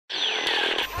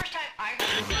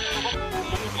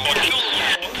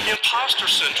imposter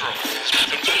syndrome.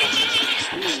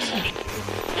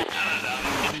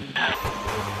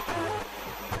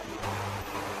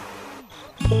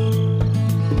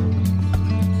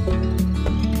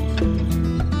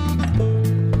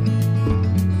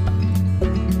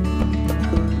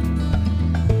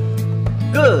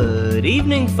 Good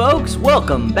evening, folks.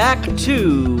 Welcome back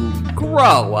to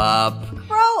Grow Up.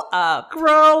 Grow up.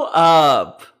 Grow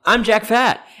Up. I'm Jack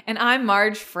Fatt. And I'm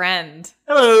Marge Friend.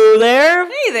 Hello there.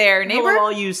 Hey there, neighbor. Hello,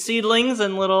 all you seedlings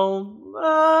and little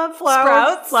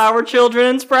Sprouts. flower children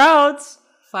and sprouts.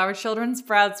 Flower children,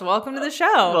 sprouts, welcome to the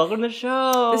show. Welcome to the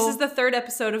show. This is the third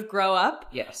episode of Grow Up.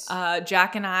 Yes.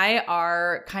 Jack and I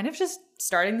are kind of just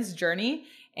starting this journey.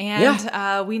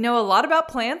 And we know a lot about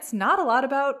plants, not a lot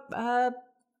about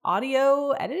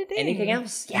audio editing. Anything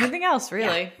else? Yeah. Anything else,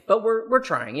 really. Yeah. But we're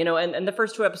trying, and the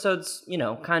first two episodes,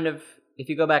 kind of, if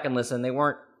you go back and listen, they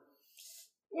weren't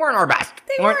our best.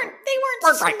 They weren't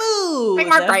smooth. They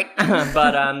weren't right.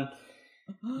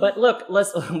 But look,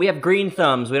 we have green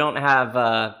thumbs. We don't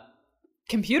have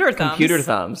computer thumbs. Computer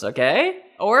thumbs, okay?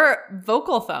 Or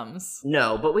vocal thumbs.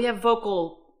 No, but we have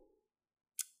vocal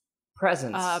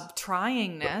presence.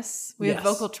 Tryingness. We have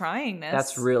vocal tryingness.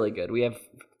 That's really good. We have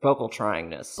vocal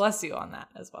tryingness. Bless you on that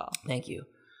as well. Thank you.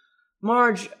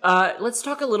 Marge, let's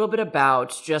talk a little bit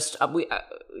about just, we're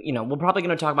probably going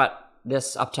to talk about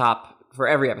this up top for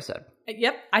every episode.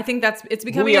 Yep. I think it's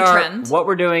becoming a trend. What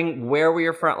we're doing, where we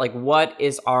are from, like what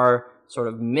is our sort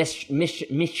of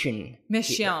mission.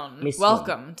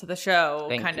 Welcome to the show.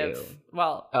 Thank you.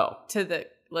 To the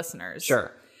listeners.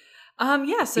 Sure. What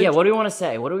do we want to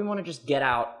say? What do we want to just get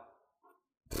out?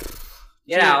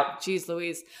 Out. Jeez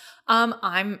Louise.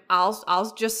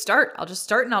 I'll just start. I'll just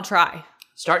start and I'll try.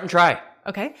 Start and try.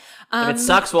 Okay. If it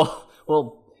sucks,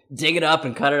 we'll dig it up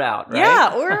and cut it out, right?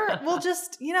 Yeah, or we'll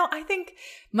just, I think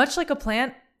much like a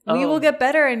plant, we will get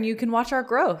better and you can watch our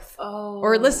growth.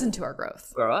 Or listen to our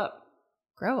growth. Grow up.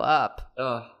 Grow up.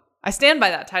 I stand by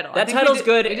that title. That title's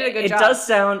good. We did a good job. It does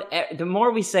sound, the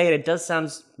more we say it, it does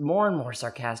sound more and more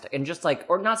sarcastic. And just like,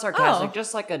 or not sarcastic,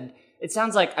 just like it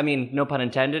sounds like, no pun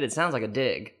intended, it sounds like a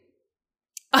dig.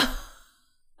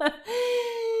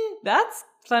 That's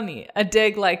funny. A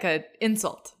dig like an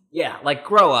insult. Yeah, like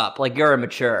grow up, like you're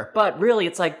immature. But really,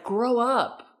 it's like grow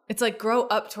up. It's like grow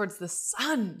up towards the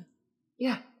sun.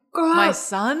 Yeah, grow up. My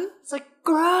son? It's like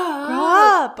grow up. Grow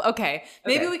up. Okay.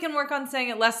 Maybe we can work on saying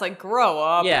it less like grow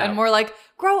up and more like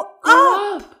grow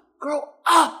up. Grow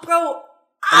up. Grow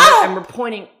up. And we're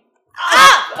pointing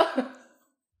up.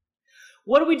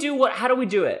 What do we do? How do we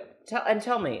do it?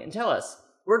 Tell us.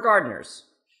 We're gardeners.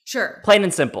 Sure. Plain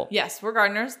and simple. Yes, we're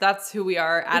gardeners. That's who we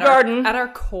are at our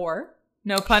core.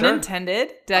 No pun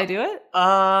intended. Did I do it?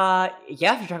 Yeah,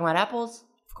 if you're talking about apples.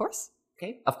 Of course.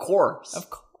 Okay. Of course.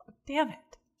 Damn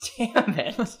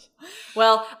it.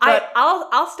 Well,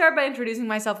 I'll start by introducing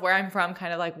myself, where I'm from,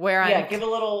 kind of like where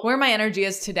my energy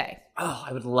is today. Oh,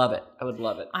 I would love it.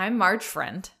 I'm Marge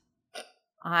Friend.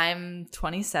 I'm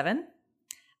 27.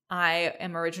 I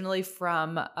am originally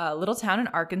from a little town in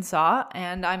Arkansas,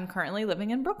 and I'm currently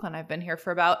living in Brooklyn. I've been here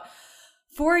for about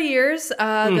 4 years,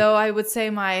 though I would say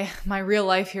my real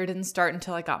life here didn't start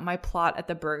until I got my plot at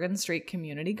the Bergen Street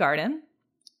Community Garden.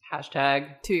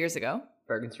 Hashtag 2 years ago.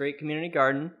 Bergen Street Community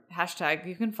Garden. Hashtag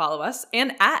you can follow us.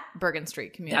 And at Bergen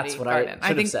Street Community Garden. That's what Garden. I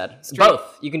should have said. Street.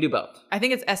 Both. You can do both. I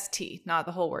think it's ST, not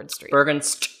the whole word street. Bergen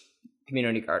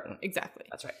Community Garden. Exactly.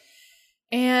 That's right.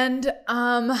 And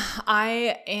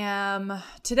I am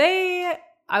today,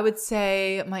 I would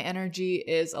say my energy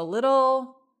is a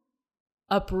little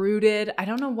uprooted. I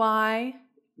don't know why.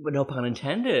 But no pun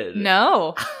intended.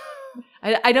 No.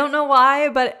 I don't know why,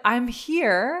 but I'm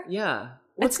here. Yeah.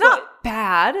 It's not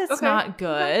bad. It's not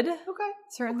good. Okay.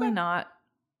 Certainly not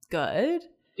good.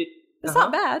 It's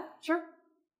not bad. Sure.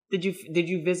 Did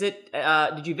you visit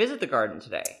the garden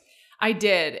today? I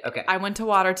did. Okay. I went to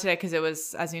water today because it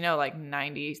was, as you know, like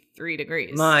 93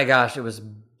 degrees. My gosh, it was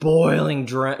boiling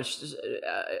drenched.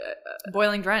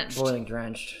 Boiling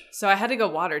drenched. So I had to go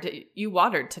water. You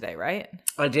watered today, right?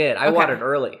 I did. I watered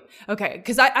early. Okay.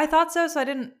 Because I thought so. So I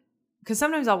didn't. Because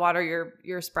sometimes I'll water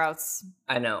your sprouts.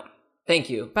 I know. Thank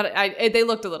you. But they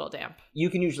looked a little damp. You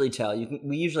can usually tell.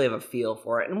 We usually have a feel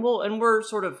for it, and we'll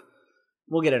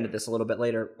get into this a little bit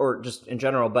later, or just in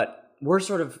general. But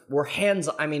we're hands.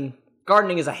 I mean,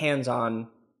 gardening is a hands-on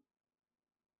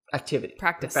activity,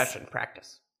 practice,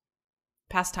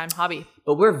 pastime, hobby.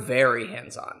 But we're very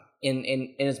hands-on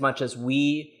in as much as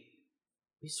we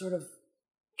sort of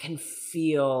can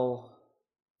feel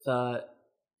the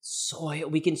soil.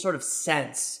 We can sort of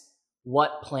sense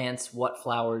what plants, what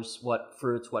flowers, what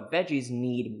fruits, what veggies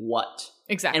need what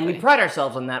Exactly. And we pride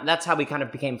ourselves on that. That's how we kind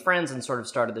of became friends and sort of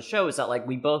started the show, is that like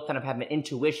we both kind of have an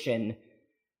intuition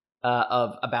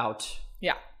about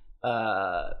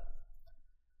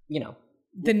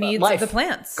the needs life, of the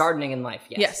plants. Gardening and life,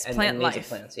 yes. Yes, and plant needs life. Of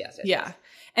plants, yes. Yeah.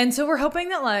 And so we're hoping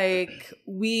that like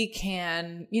we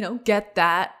can, get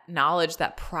that knowledge,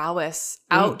 that prowess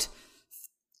out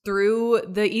through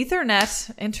the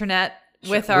internet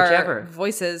with our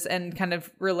voices and kind of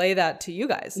relay that to you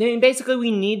guys. I mean, basically we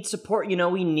need support,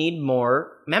 we need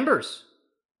more members.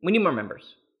 We need more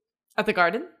members. At the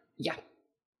garden? Yeah.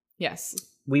 Yes.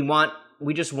 We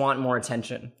just want more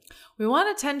attention. We want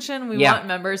attention. We want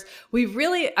members. We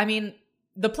really,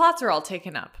 the plots are all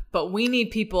taken up, but we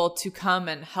need people to come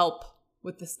and help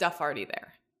with the stuff already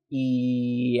there.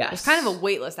 Yes. There's kind of a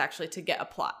wait list actually to get a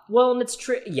plot. Well, and it's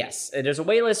yes, there's a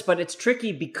wait list, but it's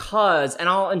tricky because, and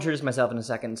I'll introduce myself in a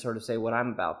second and sort of say what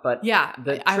I'm about, but yeah,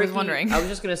 I was wondering. I was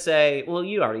just going to say, well,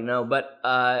 you already know, but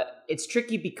it's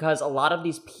tricky because a lot of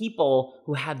these people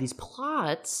who have these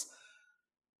plots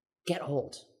get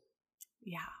old.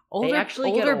 Yeah. Older,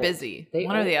 busy.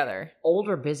 One or the other.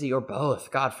 Older, busy, or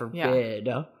both. God forbid.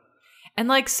 Yeah. And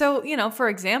like, so, for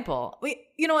example,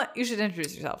 you know what? You should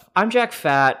introduce yourself. I'm Jack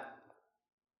Fatt.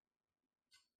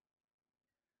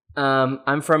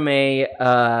 I'm from a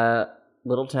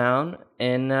little town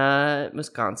in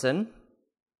Wisconsin.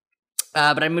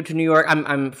 But I moved to New York.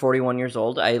 I'm 41 years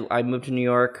old. I moved to New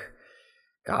York,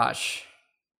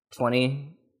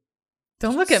 20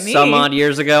 Don't look at me. Some odd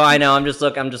years ago. I know. I'm just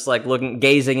looking,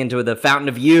 gazing into the fountain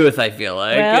of youth, I feel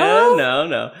like. Well?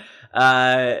 No.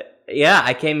 Yeah,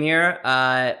 I came here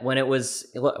when it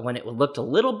looked a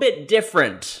little bit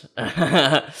different.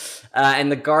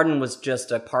 And the garden was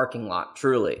just a parking lot,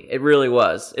 truly. It really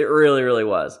was. It really, really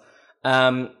was.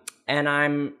 And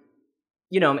I'm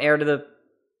heir to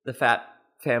the Fatt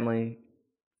family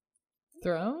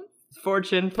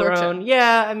fortune.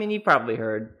 Yeah, you probably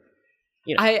heard.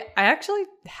 I actually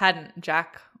hadn't,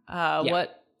 Jack.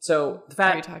 What? So the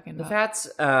are you talking about? The Fatts.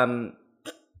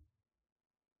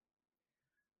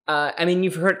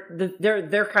 You've heard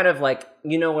they're kind of like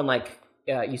when like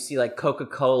you see like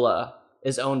Coca-Cola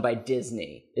is owned by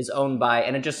Disney,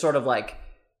 and it just sort of like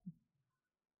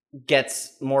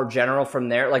gets more general from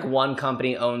there. Like one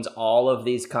company owns all of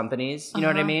these companies. You know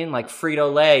what I mean? Like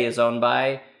Frito-Lay is owned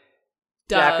by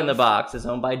Dove. Jack in the Box is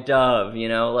owned by Dove.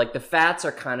 Like the Fatts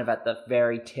are kind of at the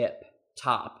very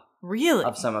top. Really?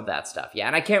 Of some of that stuff. Yeah,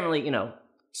 and I can't really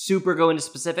super go into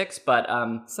specifics, but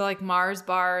so like Mars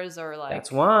bars or like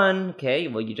that's one. Okay,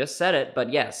 well you just said it,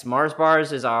 but yes, Mars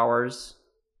bars is ours.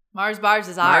 Mars bars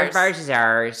is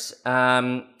ours.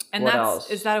 And what else?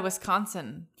 Is that a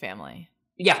Wisconsin family?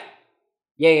 Yeah.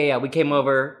 We came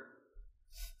over.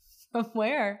 From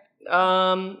where?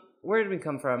 Where did we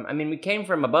come from? We came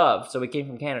from above, so we came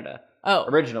from Canada. Oh,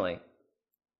 originally,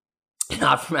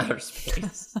 not from outer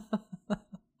space.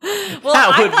 Well,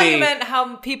 I thought you meant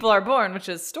how people are born, which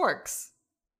is storks.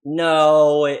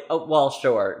 No,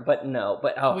 sure, but no,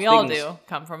 but we all do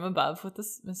come from above with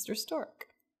this Mr. Stork.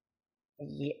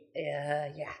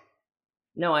 Yeah.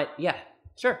 No,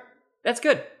 sure. That's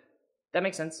good. That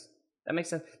makes sense. I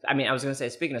was going to say,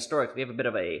 speaking of storks, we have a bit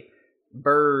of a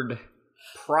bird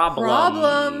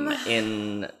problem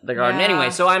in the garden. Yeah. Anyway,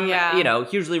 so I'm,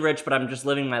 hugely rich, but I'm just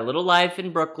living my little life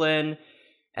in Brooklyn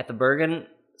at the Bergen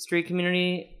Street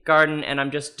Community Garden, and I'm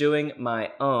just doing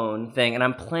my own thing, and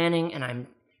I'm planning, and I'm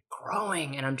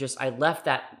growing, and I left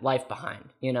that life behind,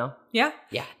 Yeah.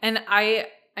 Yeah. And I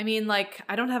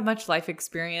don't have much life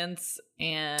experience,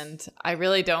 and I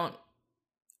really don't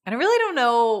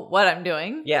know what I'm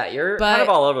doing. Yeah, you're kind of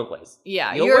all over the place.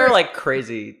 Yeah. You'll wear like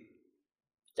crazy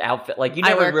outfit. Like you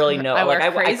never really know. I wear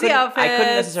crazy outfits. I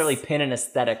couldn't necessarily pin an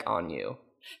aesthetic on you.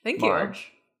 Thank Marge.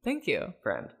 you. Thank you.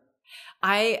 Friend.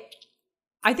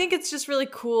 I think it's just really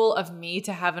cool of me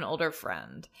to have an older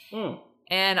friend.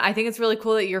 And I think it's really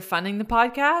cool that you're funding the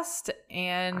podcast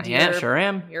and sure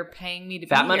am. You're paying me to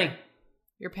Fat be money. Here.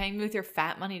 You're paying me with your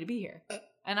fat money to be here.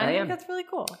 And I think that's really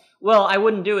cool. Well, I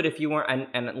wouldn't do it if you weren't,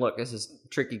 and look, this is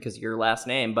tricky because of your last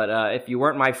name, but if you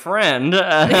weren't my friend,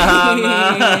 I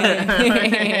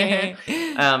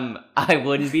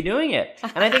wouldn't be doing it.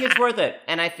 And I think it's worth it.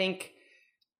 And I think,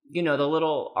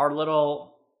 our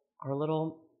little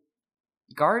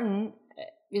garden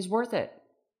is worth it.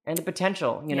 And the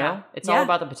potential, it's all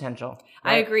about the potential.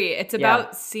 Right? I agree. It's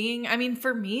about seeing,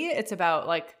 for me, it's about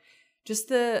like just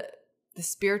the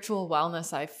spiritual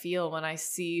wellness I feel when I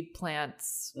see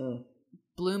plants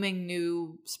blooming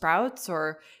new sprouts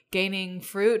or gaining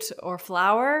fruit or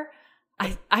flower.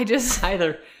 I just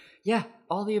either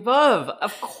All the above.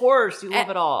 Of course, you love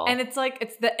it all. And it's like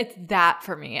it's that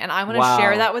for me, and I want to Wow.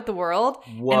 share that with the world.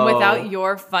 Whoa. And without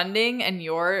your funding and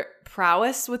your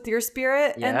prowess with your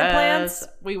spirit and the plants,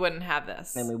 we wouldn't have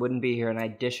this. And we wouldn't be here. And I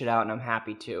dish it out, and I'm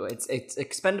happy to. It's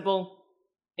expendable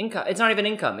income. It's not even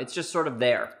income. It's just sort of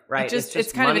there, right?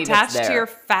 It's kind of attached to your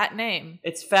Fatt name.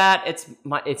 It's Fatt. It's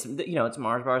it's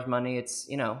Marge bars money. It's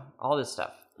all this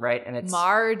stuff, right? And it's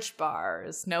Marge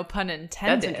bars. No pun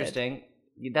intended.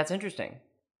 That's interesting.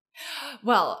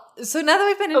 Well, so now that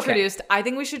we've been introduced, I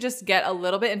think we should just get a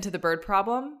little bit into the bird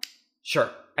problem. Sure.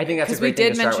 I think that's a great thing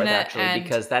to start with, actually,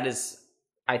 because I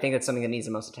think that's something that needs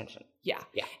the most attention. Yeah.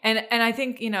 Yeah. And I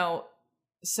think,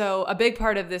 so a big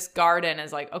part of this garden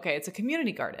is like, okay, it's a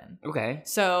community garden. Okay.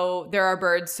 So there are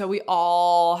birds, so we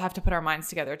all have to put our minds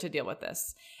together to deal with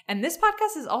this. And this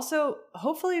podcast is also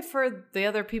hopefully for the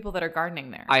other people that are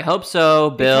gardening there. I hope so,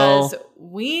 Bill. Because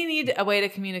we need a way to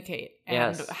communicate.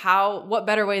 And Yes. what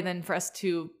better way than for us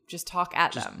to just talk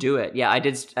at them? Just do it. Yeah,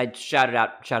 I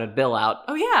shouted Bill out.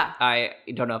 Oh, yeah. I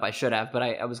don't know if I should have, but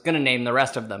I was going to name the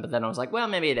rest of them, but then I was like, well,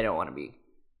 maybe they don't want to be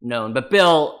known. But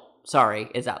Bill, sorry,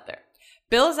 is out there.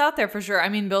 Bill is out there for sure. I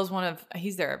mean, Bill's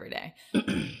he's there every day.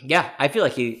 Yeah, I feel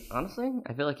like he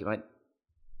might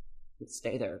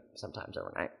stay there sometimes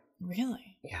overnight.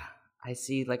 Really? Yeah, I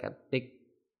see like a bit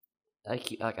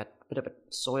of a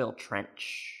soil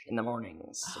trench in the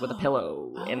mornings with a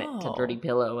pillow in it, a dirty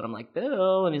pillow, and I'm like,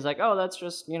 Bill, and he's like, oh, that's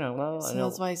just So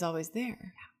that's why he's always there.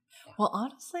 Yeah. Well,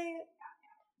 honestly,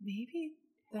 maybe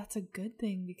that's a good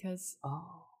thing because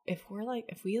if we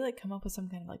come up with some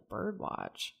kind of like bird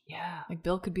watch, like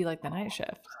Bill could be like the night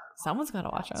shift. Someone's got to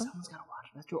watch him. Someone's got to watch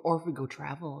him. That's true. Or if we go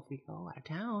travel, if we go out of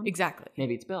town, exactly.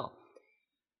 Maybe it's Bill.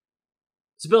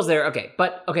 So Bill's there. Okay,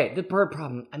 but the bird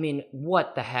problem. I mean,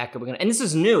 what the heck are we gonna? And this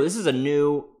is new. This is a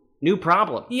new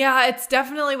problem. Yeah, it's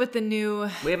definitely with the new.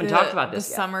 We haven't talked about this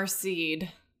the yet. Summer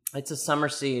seed. It's a summer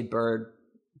seed bird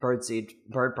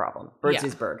problem.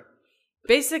 Seed's bird.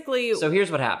 Basically, so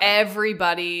here's what happened.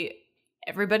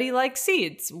 Everybody likes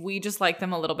seeds. We just like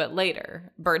them a little bit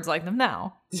later. Birds like them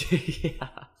now. Yeah.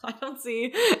 I don't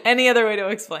see any other way to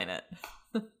explain it.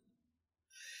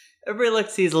 Everybody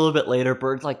likes seeds a little bit later.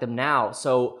 Birds like them now.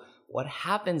 So what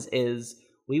happens is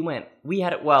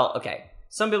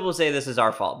some people say this is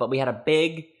our fault, but we had a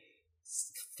big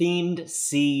themed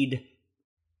seed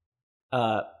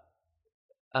pot.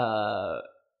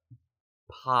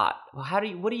 Well,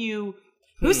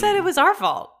 Who said it was our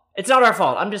fault? It's not our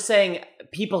fault. I'm just saying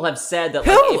people have said that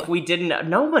if we didn't,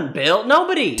 no one, Bill,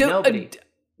 nobody.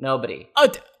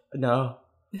 No.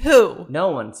 Who? No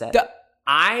one said.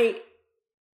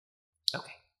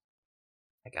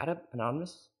 I got an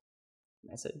anonymous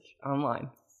message online.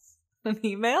 An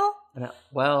email?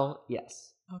 Well,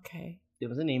 yes. Okay. It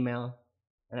was an email.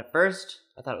 And at first,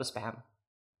 I thought it was spam.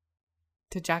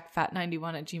 To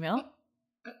jackfat91@gmail?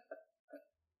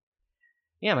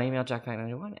 Yeah, my email,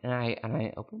 jackfat91. And I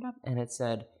opened it up, and it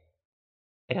said,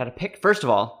 first of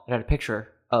all, it had a picture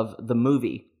of the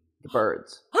movie, The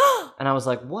Birds. And I was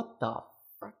like, what the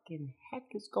freaking heck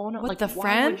is going on? What, like, the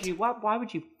friend?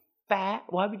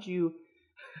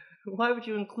 Why would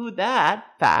you include that,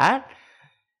 Fatt?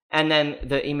 And then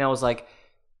the email was like,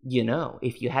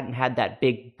 if you hadn't had that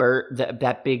big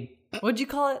that big... What'd you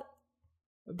call it?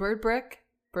 A bird brick?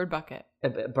 Bird bucket. A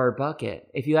bird bucket.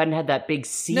 If you hadn't had that big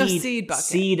seed bucket.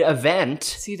 Seed event.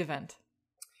 Seed event.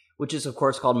 Which is, of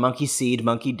course, called Monkey Seed,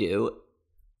 Monkey Do.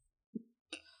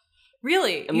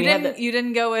 Really? And you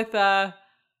didn't go with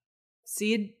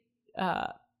seed...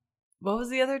 what was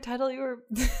the other title you were...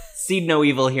 Seed No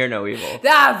Evil, Hear No Evil.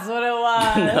 That's what it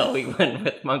was. No, we went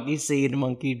with Monkey Seed,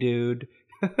 Monkey Dude.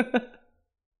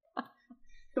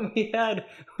 we had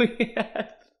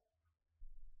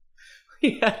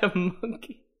a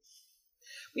monkey.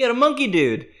 We had a monkey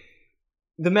dude.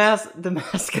 The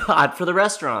mascot for the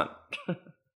restaurant.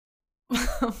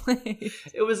 Wait.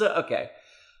 It was okay.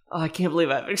 Oh, I can't believe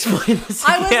I have to explain this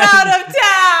again. I was out of town!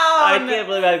 I can't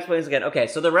believe I have to explain this again. Okay,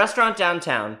 so the restaurant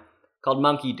downtown called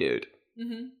Monkey Dude.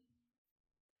 Mm-hmm.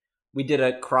 We did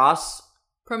a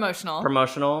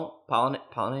promotional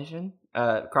pollination,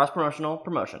 cross-promotional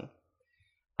promotion.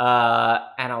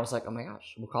 And I was like, oh my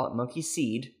gosh, we'll call it Monkey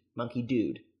Seed, Monkey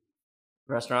Dude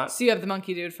restaurant. So you have the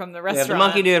Monkey Dude from the restaurant. We have the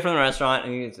Monkey Dude from the restaurant,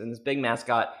 and he's in this big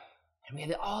mascot. And we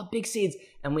had all big seeds,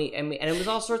 and it was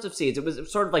all sorts of seeds. It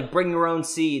was sort of like bring your own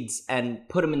seeds and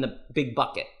put them in the big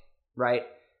bucket, right?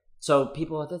 So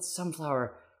people, that's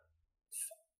sunflower,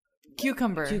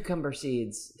 cucumber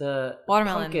seeds, the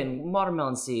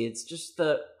watermelon seeds, just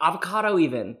the avocado,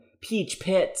 even peach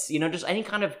pits, just any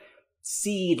kind of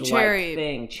seed like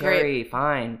thing, cherry, grape.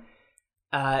 Fine.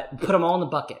 Put them all in the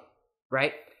bucket,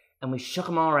 right? And we shook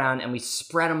them all around and we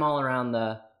spread them all around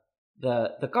the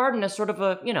garden as sort of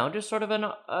a, just sort of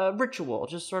a ritual,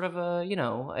 just sort of a,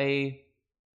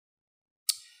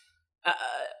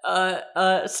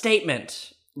 a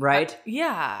statement, right?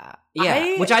 Yeah.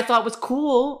 Which I thought was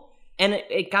cool. And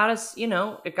it got us,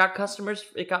 it got customers.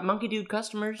 It got Monkey Dude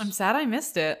customers. I'm sad I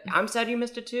missed it. I'm sad you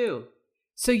missed it too.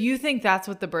 So you think that's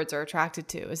what the birds are attracted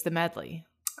to, is the medley?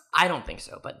 I don't think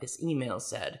so. But this email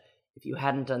said, if you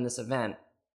hadn't done this event,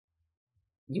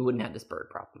 you wouldn't have this bird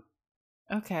problem.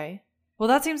 Okay. Well,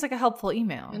 that seems like a helpful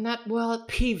email. And it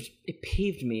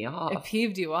peeved me off. It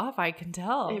peeved you off, I can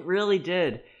tell. It really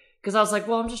did. Because I was like,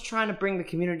 well, I'm just trying to bring the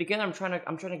community together. I'm trying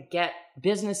to get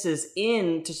businesses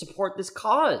in to support this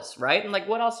cause, right? And like,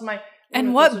 what else am I?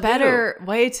 And what better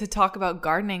way to talk about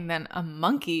gardening than a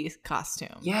monkey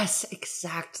costume? Yes,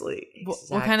 exactly.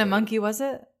 What kind of monkey was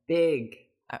it? Big.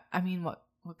 I mean, what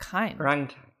kind?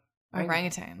 Orangutan.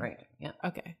 Orangutan. Yeah.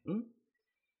 Okay. Mm-hmm.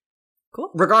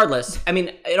 Cool. Regardless, I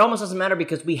mean, it almost doesn't matter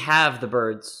because we have the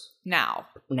birds now.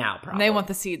 Probably. And they want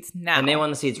the seeds now. And they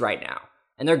want the seeds right now.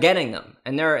 And they're getting them.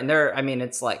 And they're I mean,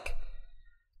 it's like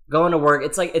going to work.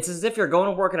 It's as if you're going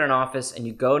to work in an office and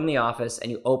you go in the office and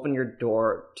you open your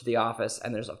door to the office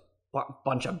and there's a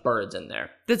bunch of birds in there.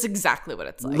 That's exactly what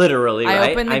it's like. Literally, right?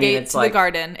 I open the gate to the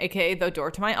garden, aka the door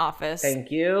to my office.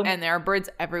 Thank you. And there are birds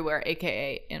everywhere,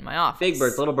 aka in my office. Big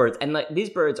birds, little birds. And like these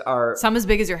birds are some as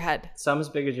big as your head. Some as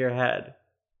big as your head.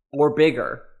 Or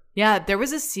bigger. Yeah, there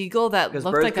was a seagle that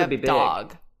looked like a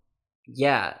dog.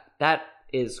 Yeah, that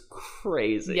is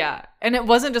crazy. Yeah, and it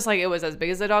wasn't just like it was as big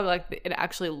as a dog. Like it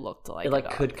actually looked like it. Like a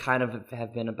dog. Could kind of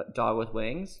have been a dog with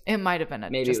wings. It might have been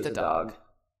Maybe just it was a dog.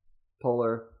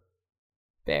 Polar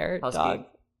bear husky. Dog.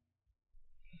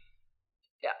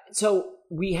 Yeah. So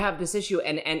we have this issue,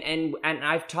 and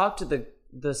I've talked to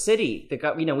the city. we've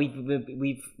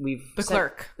the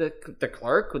clerk, the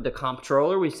clerk with the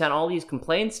comptroller. We've sent all these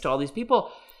complaints to all these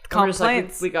people.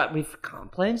 Complaints. We've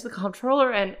complaints to the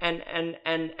comptroller, and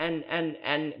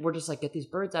we're just like, get these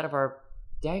birds out of our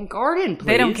dang garden, please.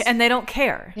 They don't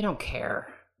care. They don't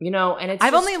care. And it's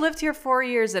I've only lived here 4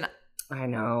 years, and I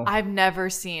know I've never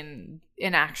seen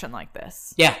in action like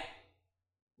this. Yeah.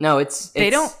 No, they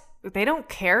don't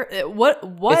care. What?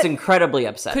 It's incredibly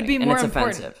upsetting. Could be more and it's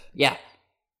important. Offensive. Yeah.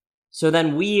 So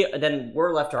then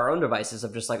we're left to our own devices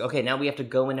of just like, okay, now we have to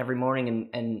go in every morning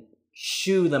and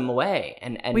shoo them away.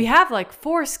 And we have like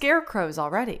 4 scarecrows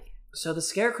already. So the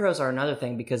scarecrows are another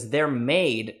thing because they're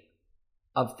made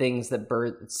of things that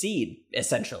birds seed,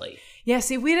 essentially. Yeah,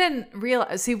 see, we didn't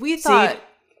realize. See, we thought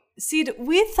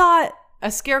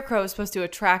a scarecrow was supposed to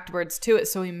attract birds to it,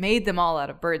 so we made them all out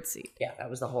of bird seed. Yeah, that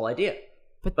was the whole idea.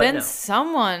 But then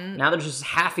no. Now they're just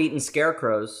half-eaten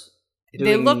scarecrows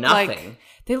doing nothing.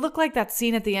 They look like that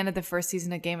scene at the end of the first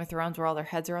season of Game of Thrones where all their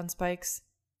heads are on spikes.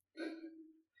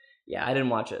 Yeah, I didn't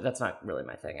watch it. That's not really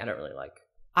my thing. I don't really like.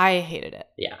 I hated it.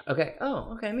 Yeah. Okay.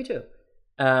 Oh, okay. Me too.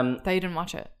 Thought you didn't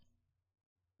watch it.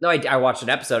 No, I watched an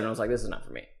episode and I was like, this is not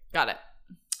for me. Got it.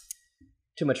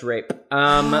 Too much rape.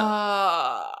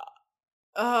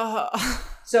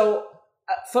 So,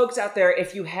 folks out there,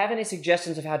 if you have any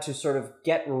suggestions of how to sort of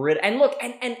get rid and look,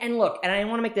 and I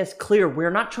want to make this clear,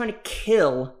 we're not trying to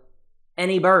kill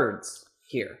any birds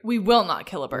here. We will not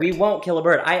kill a bird. We won't kill a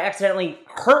bird. I accidentally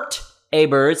hurt a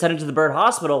bird, sent it to the bird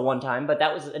hospital one time, but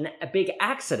that was a big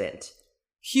accident.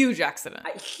 Huge accident.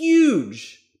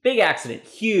 Big accident.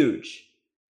 Huge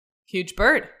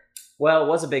bird. Well, it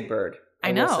was a big bird.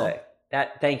 I know. Will say.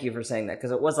 Thank you for saying that,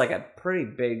 because it was like a pretty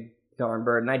big darn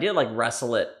bird, and I did like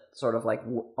wrestle it sort of like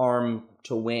arm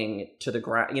to wing to the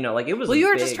ground. Like it was. Well, you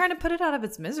were just trying to put it out of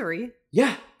its misery.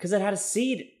 Yeah, because it had a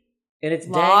seed in its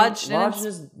lodged in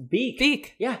its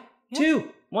beak. Yeah, 2,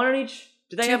 1 in each.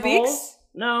 Do they 2 have beaks? holes?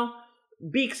 No,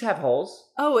 beaks have holes.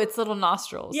 Oh, it's little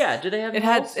nostrils. Yeah, do they have? It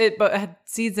holes? had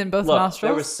seeds in both nostrils.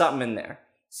 There was something in there.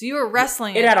 So you were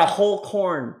wrestling it. It had a whole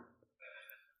corn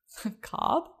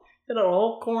cob. It had a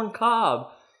whole corn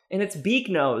cob in its beak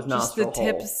nose nostril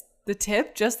hole.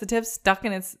 Just the tip stuck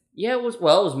in its. Yeah, it was.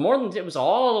 Well, it was more than it was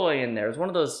all the way in there. It was one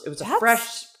of those. It was a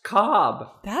fresh cob.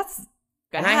 That's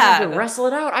bad. And I had to wrestle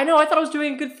it out. I know. I thought I was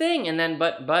doing a good thing, and then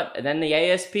but then the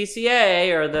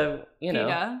ASPCA or the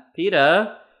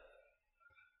PETA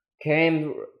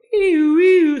came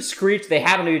screeched. They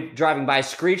happened to be driving by,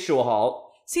 screeched to a halt.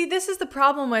 See, this is the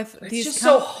problem with these. It's just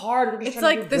so hard. It's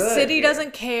like the city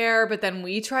doesn't care, but then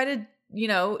we try to,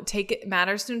 take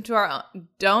matters into our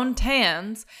own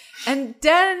hands. And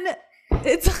then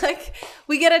it's like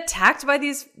we get attacked by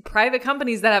these private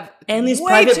companies that have these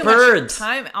way private too birds much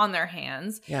time on their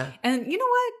hands. Yeah. And you know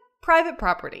what? Private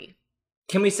property.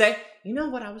 Can we say, you know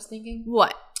what I was thinking?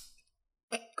 What?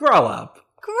 Grow up.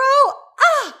 Grow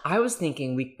up. I was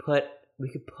thinking we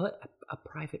could put a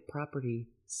private property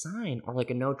sign or like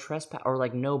a no trespass or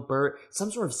like no bird, some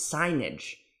sort of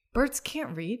signage. Birds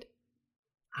can't read.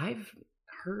 I've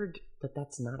heard that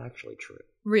that's not actually true.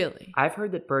 Really? I've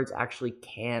heard that birds actually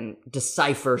can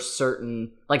decipher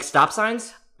certain, like stop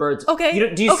signs. Birds.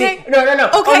 Okay. Do you okay. see? No. Okay.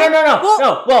 Oh, no. Well,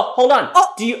 no. Well, hold on.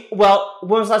 Oh.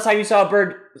 When was the last time you saw a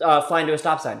bird fly into a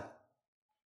stop sign?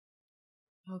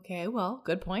 Okay, well,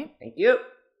 good point. Thank you.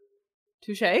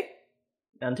 Touche.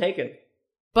 None taken.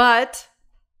 But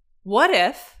what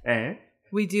if Uh-huh.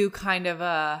 we do kind of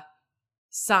a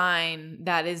sign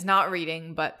that is not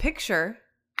reading, but picture,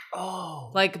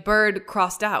 Oh. like bird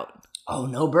crossed out? Oh,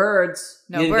 no birds.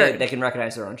 No bird. They can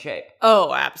recognize their own shape.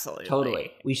 Oh, absolutely.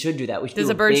 Totally. We should do that. We should Does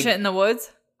do a bird big, shit in the woods?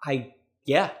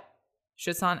 Yeah.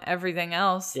 Shits on everything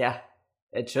else. Yeah.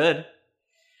 It should.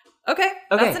 Okay,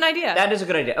 that's an idea. That is a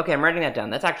good idea. Okay, I'm writing that down.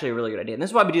 That's actually a really good idea. And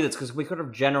this is why we do this, because we could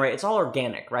have generate. It's all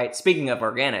organic, right? Speaking of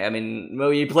organic, I mean,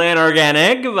 we plant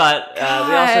organic, but we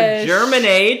also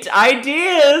germinate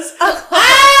ideas.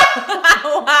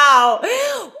 Wow.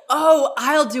 Oh,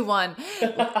 I'll do one.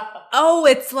 Oh,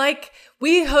 it's like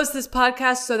we host this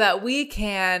podcast so that we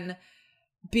can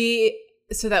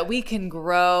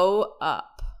grow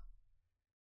up.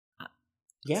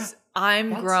 Yeah.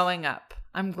 Growing up.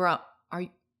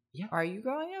 Yeah. Are you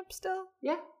growing up still?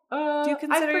 Yeah. Do you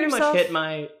consider I pretty yourself much hit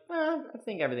my. I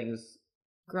think everything's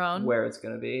grown? where it's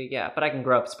going to be. Yeah, but I can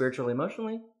grow up spiritually,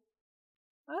 emotionally.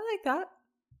 I like that.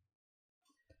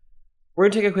 We're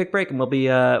gonna take a quick break, and we'll be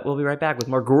right back with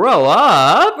more Grow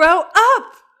Up. Grow up.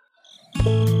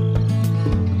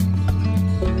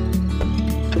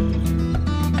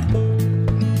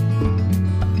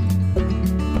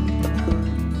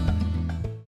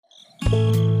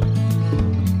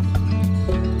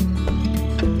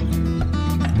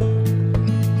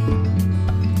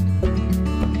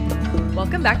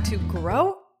 Welcome back to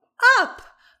Grow Up.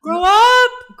 Grow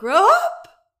up. Grow up.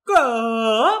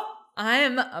 Grow up.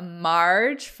 I'm a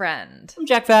Marge friend. I'm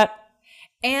Jack Fatt.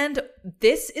 And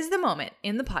this is the moment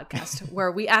in the podcast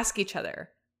where we ask each other,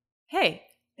 hey,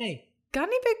 got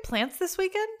any big plants this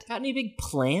weekend? Got any big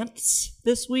plants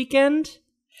this weekend,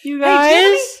 you Hey, do you have guys?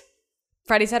 any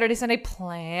Friday, Saturday, Sunday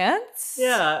plants?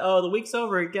 Yeah. Oh, the week's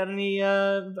over. Got any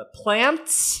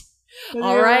plants?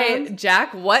 All right,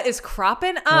 Jack, what is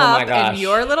cropping Oh my up gosh. in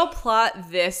your little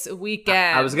plot this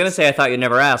weekend? I was gonna say I thought you'd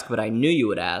never ask, but I knew you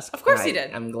would ask. Of course you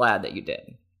did. I'm glad that you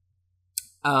did.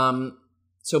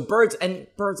 So birds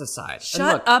aside.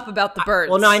 Shut up about the birds.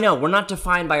 Well, no, I know. We're not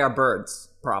defined by our birds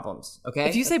problems, okay?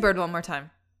 If you say bird one more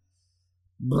time.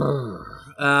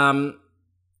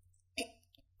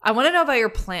 I want to know about your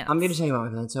plants. I'm going to tell you about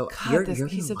my plants. So God, he's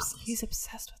he's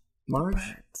obsessed with Marge,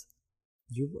 birds.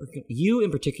 You in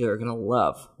particular are going to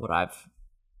love what I've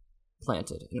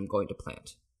planted and I'm going to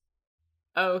plant.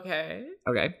 Okay.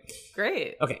 Okay.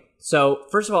 Great. Okay. So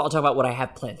first of all, I'll talk about what I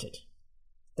have planted.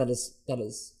 That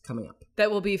is coming up. That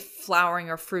will be flowering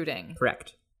or fruiting.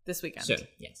 Correct. This weekend. Soon.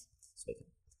 Yes. This weekend.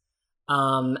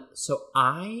 So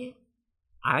I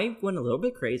went a little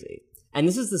bit crazy. And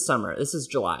this is the summer. This is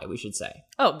July, we should say.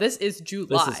 Oh, this is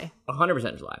July. This is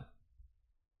 100% July.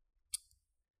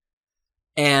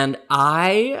 And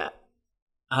I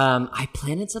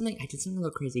planted something. I did something a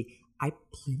little crazy. I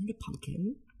planted a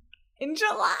pumpkin. In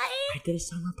July? I did a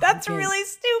summer pumpkin. That's really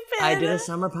stupid. I did a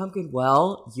summer pumpkin.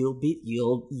 Well, you'll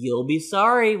be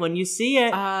sorry when you see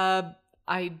it.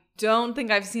 I don't think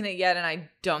I've seen it yet, and I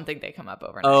don't think they come up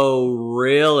overnight. Oh,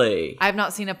 really? I've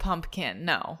not seen a pumpkin,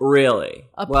 no. Really?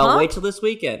 Well, pump? Wait till this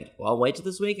weekend.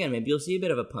 Maybe you'll see a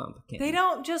bit of a pumpkin. They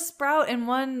don't just sprout in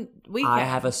one weekend. I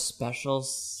have a special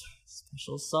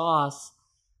sauce,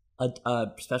 a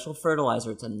special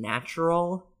fertilizer. It's a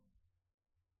natural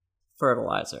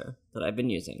fertilizer that I've been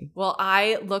using. Well,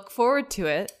 I look forward to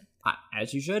it.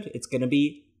 As you should. It's going to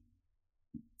be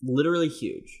literally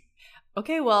huge.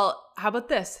 Okay, well, how about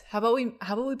this? How about we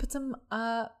put some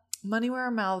money where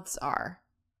our mouths are?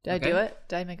 Did I do it?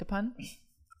 Did I make a pun?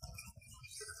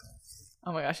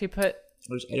 Oh my gosh, he put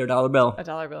There's $8 bill. a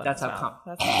dollar bill in That's his how mouth.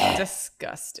 That's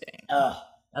disgusting.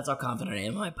 That's how confident I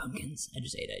am in my pumpkins. I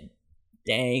just ate a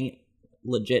dang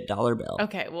legit $1 bill.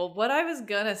 Okay, well, what I was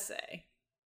gonna say.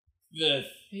 Yes.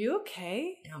 Are you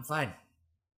okay? Yeah, I'm fine.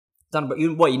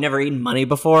 You never eaten money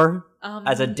before?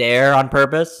 As a dare on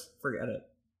purpose? Forget it.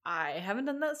 I haven't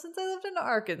done that since I lived in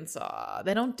Arkansas.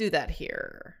 They don't do that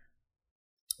here.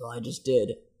 Well, I just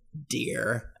did,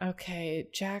 dear. Okay,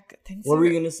 Jack, things What were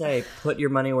you going to say? Put your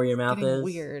money where your mouth getting is?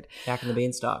 weird. Back in the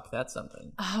beanstalk. That's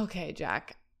something. Okay,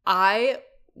 Jack. I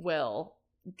will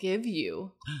give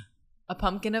you a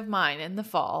pumpkin of mine in the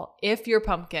fall if your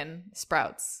pumpkin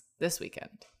sprouts this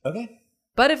weekend. Okay.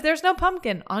 But if there's no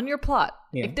pumpkin on your plot,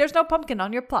 this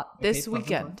pumpkin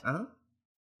weekend, plot.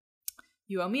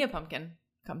 you owe me a pumpkin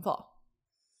come fall.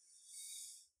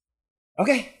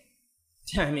 Okay.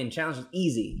 I mean, challenge is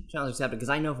easy. Challenge accepted because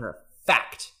I know for a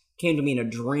fact, came to me in a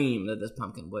dream that this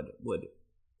pumpkin would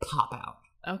pop out.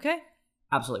 Okay.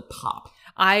 Absolutely pop.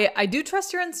 I do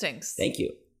trust your instincts. Thank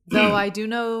you. Though I do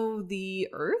know the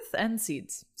earth and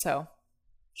seeds, so.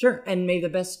 Sure, and may the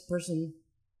best person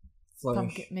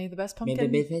flourish. May the best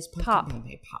pumpkin, may the best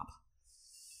pumpkin pop.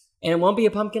 And it won't be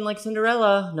a pumpkin like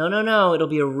Cinderella. No. It'll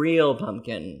be a real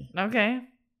pumpkin. Okay.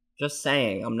 Just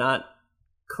saying. I'm not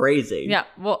crazy. Yeah,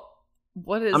 well,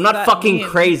 what is I'm not that fucking mean?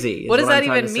 crazy. What does that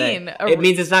even mean? It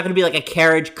means it's not going to be like a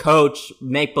carriage coach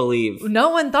make-believe.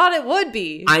 No one thought it would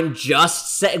be. I'm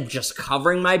just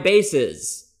covering my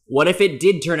bases. What if it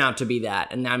did turn out to be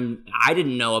that, and I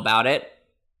didn't know about it?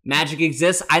 Magic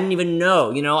exists. I didn't even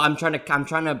know. You know, I'm trying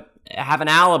to have an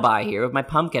alibi here with my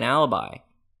pumpkin alibi.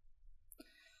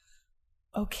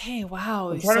 Okay,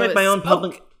 wow. I'm trying to make my own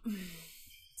pumpkin.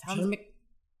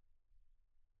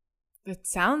 It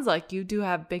sounds like you do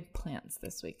have big plans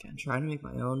this weekend. I'm trying to make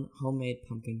my own homemade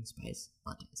pumpkin spice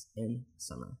lattes in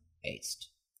summer based.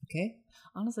 Okay?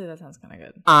 Honestly, that sounds kind of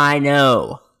good. I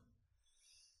know.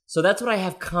 So that's what I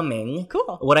have coming.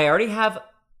 Cool. What I already have,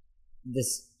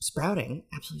 this absolutely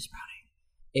sprouting,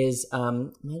 is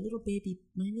my little baby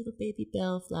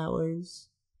bellflowers.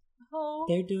 Oh.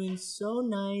 They're doing so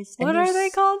nice. What are they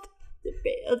called?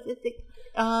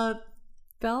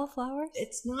 Bellflowers?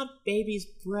 It's not baby's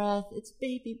breath. It's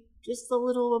just a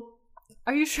little.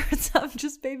 Are you sure it's not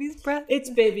just baby's breath? It's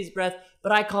baby's breath,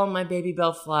 but I call them my baby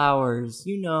bellflowers.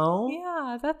 You know.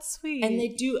 Yeah, that's sweet. And they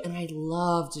do, and I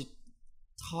love to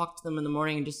talk to them in the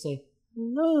morning and just say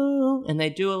hello, and they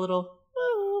do a little,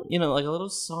 like a little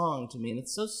song to me, and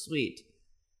it's so sweet.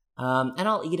 And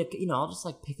I'll I'll just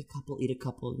like pick a couple, eat a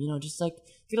couple, just like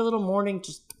get a little morning,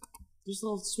 just a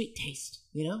little sweet taste,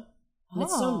 and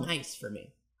it's so nice for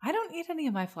me. I don't eat any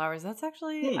of my flowers. That's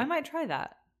actually, I might try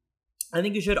that. I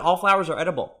think you should. All flowers are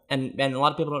edible, and a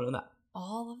lot of people don't know that.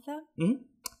 All of them? Mm-hmm.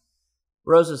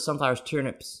 Roses, sunflowers,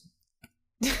 turnips.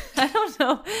 I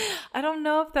don't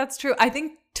know if that's true. I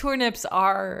think turnips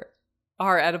are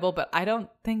edible, but I don't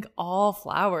think all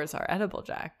flowers are edible,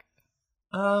 Jack.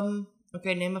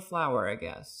 Okay, name a flower, I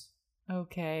guess.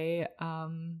 Okay,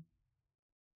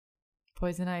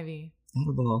 poison ivy.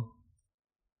 Edible.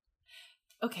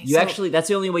 Okay, that's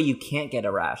the only way you can't get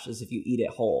a rash is if you eat it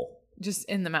whole. Just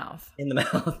in the mouth. In the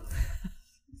mouth.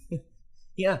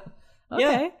 Yeah.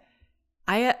 Okay.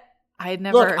 Yeah. I had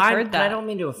never heard that. I don't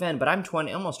mean to offend, but I'm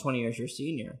almost 20 years your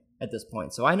senior at this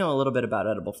point, so I know a little bit about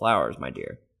edible flowers, my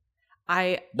dear.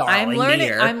 I'm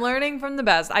learning from the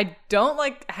best. I don't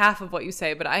like half of what you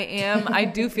say, but I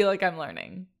do feel like I'm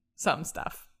learning some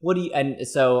stuff.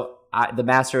 The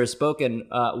master has spoken.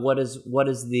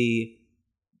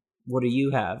 What do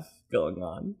you have going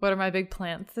on? What are my big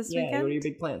plans this weekend? What are your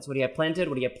big plans? What do you have planted?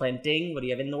 What do you have planting? What do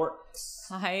you have in the works?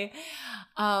 Hi.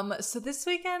 So this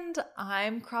weekend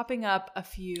I'm cropping up a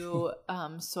few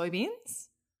soybeans.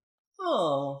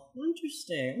 Oh,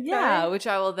 interesting. Okay. Yeah, which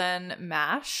I will then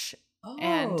mash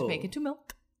and make into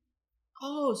milk.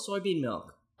 Oh, soybean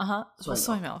milk. Uh-huh.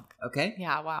 Soy milk. Okay.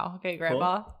 Yeah, wow. Okay,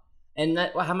 Grandpa. Cool. And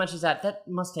how much is that? That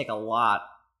must take a lot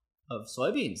of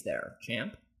soybeans there,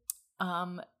 champ.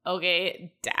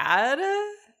 Okay, Dad.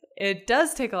 It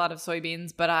does take a lot of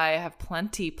soybeans, but I have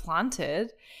plenty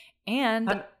planted,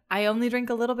 and I only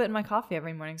drink a little bit in my coffee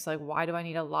every morning. So, like, why do I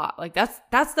need a lot? Like,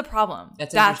 that's the problem.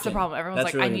 That's the problem. Everyone's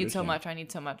like, really I need so much. I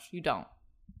need so much. You don't.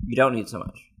 You don't need so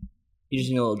much. You just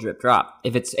need a little drip drop.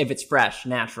 If it's fresh,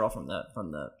 natural from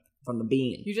the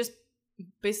bean. You just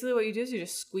basically what you do is you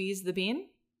just squeeze the bean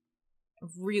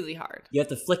really hard. You have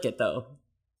to flick it though.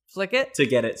 Flick it to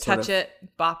get it. Touch it.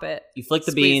 Bop it. You flick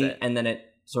the bean and then it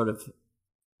sort of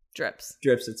drips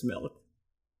its milk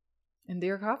into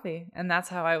your coffee, and that's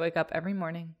how I wake up every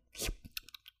morning. So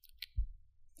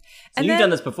you've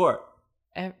done this before?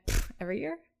 Every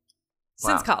year? Wow.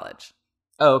 Since college.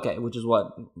 Oh, okay. Which is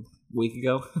what? A week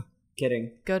ago?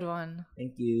 Kidding. Good one.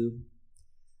 Thank you.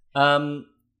 Cool.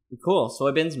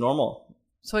 Soybeans, normal.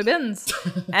 Soybeans.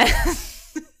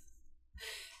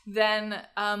 Then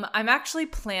I'm actually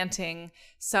planting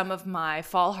some of my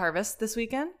fall harvest this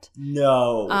weekend.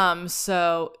 No.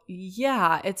 So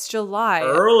yeah, it's July.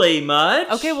 Early much?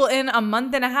 Okay, well in a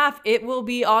month and a half, it will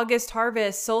be August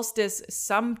harvest, solstice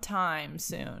sometime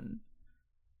soon.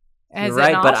 You're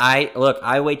right, but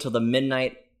I wait till the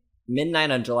midnight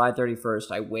midnight on July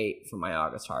 31st, I wait for my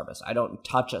August harvest. I don't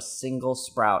touch a single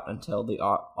sprout until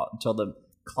the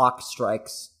clock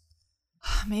strikes.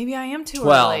 Maybe I am too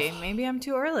 12. early. Maybe I'm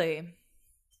too early.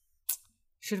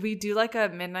 Should we do like a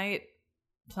midnight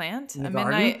plant? In the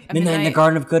midnight in the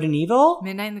Garden of Good and Evil?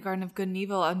 Midnight in the Garden of Good and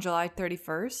Evil on July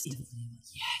 31st?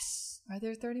 Yes. Are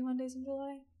there 31 days in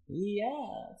July?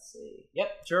 Yeah, let's see. Yep,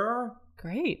 sure are.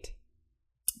 Great.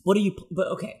 What are you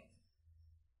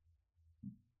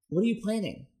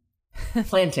planning?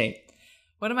 Planting.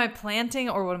 What am I planting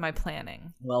or what am I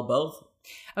planning? Well, both.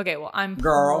 Okay, well, I'm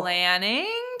planning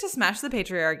to smash the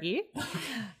patriarchy.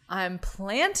 I'm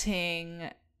planting,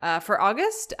 for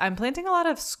August, I'm planting a lot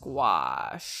of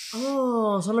squash.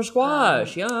 Oh, summer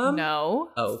squash, yum. No.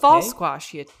 Oh, okay. Fall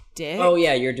squash, you dick. Oh,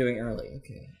 yeah, you're doing early.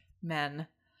 Okay. Men.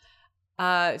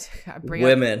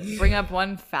 Women. Bring up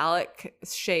one phallic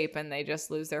shape and they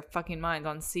just lose their fucking minds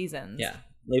on seasons. Yeah.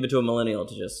 Leave it to a millennial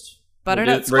to just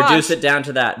butternut squash. Reduce it down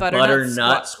to that.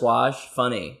 Butternut squash.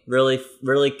 Funny. Really,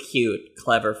 really cute.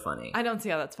 Clever funny. I don't see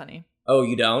how that's funny. Oh,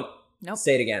 you don't? Nope.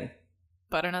 Say it again.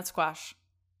 Butternut squash.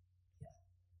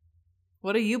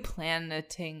 What are you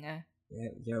planting? Yeah,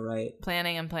 you're right.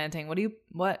 Planning and planting.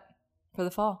 What? For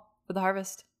the fall? For the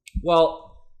harvest?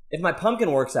 Well, if my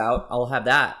pumpkin works out, I'll have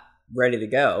that ready to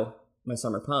go. My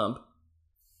summer pump.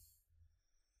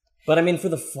 But I mean, for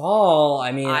the fall,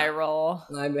 I mean... Eye roll.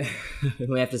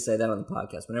 We have to say that on the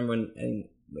podcast. Whenever we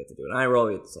have to do an eye roll,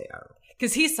 we have to say eye roll.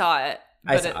 Because he saw it.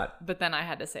 I saw it. But then I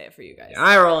had to say it for you guys.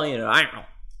 Eye roll, eye roll.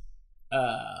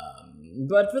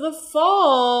 But for the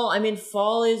fall, I mean,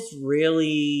 fall is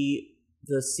really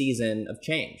the season of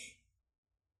change.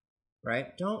 Right?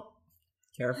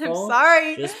 Careful. I'm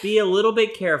sorry. Just be a little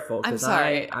bit careful. I'm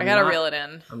sorry. I gotta reel it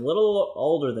in. I'm a little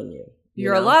older than you.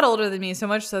 You're a lot older than me, so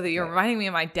much so that you're reminding me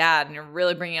of my dad, and you're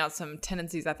really bringing out some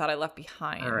tendencies I thought I left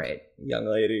behind. All right, young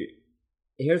lady.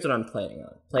 Here's what I'm planning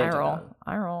on.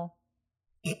 Eye roll.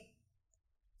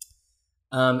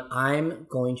 I'm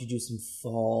going to do some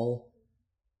fall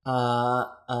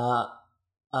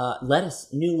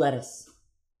lettuce, new lettuce.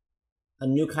 A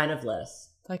new kind of lettuce.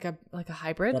 Like a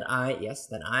hybrid? That I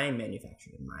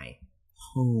manufactured in my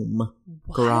home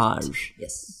what? garage.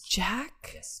 Yes.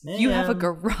 Jack? Yes, ma'am. You have a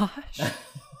garage?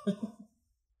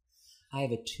 I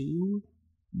have a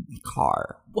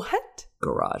 2-car. What?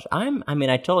 Garage.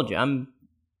 I told you, I'm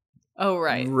Oh,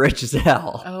 right. rich as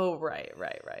hell. Oh, right.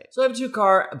 So I have a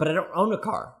 2-car, but I don't own a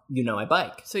car. I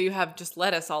bike. So you have just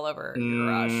lettuce all over your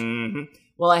garage. Mm-hmm.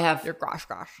 Well, I have... Your gosh.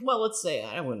 Well, let's say,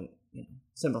 I wouldn't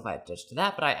simplify it just to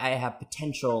that, but I have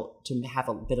potential to have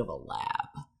a bit of a lab.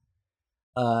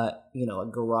 A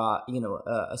garage,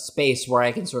 a space where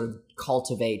I can sort of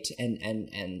cultivate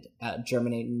and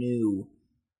germinate new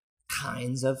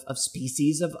kinds of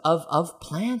species of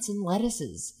plants and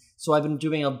lettuces. So I've been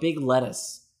doing a big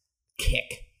lettuce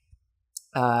kick.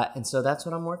 And so that's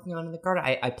what I'm working on in the garden.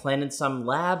 I planted some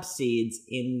lab seeds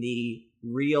in the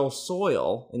real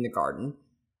soil in the garden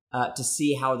to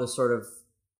see how the sort of...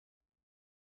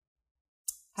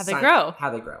 How they grow.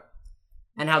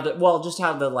 And how the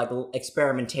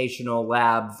experimentational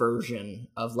lab version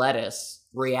of lettuce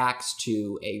reacts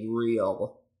to a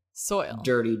real soil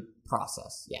dirty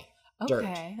process. Yeah. Okay. Dirt.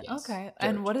 Yes. Okay. Dirt.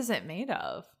 And what is it made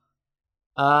of?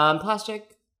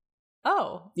 Plastic.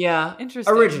 Oh. Yeah.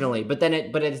 Interesting. Originally, but then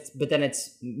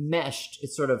it's meshed.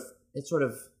 It's sort of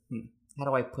how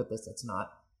do I put this? That's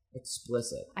not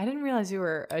explicit. I didn't realize you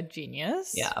were a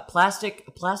genius. Yeah, a plastic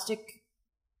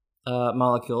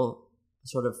molecule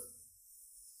sort of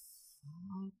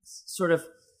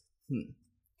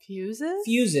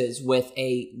fuses with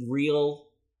a real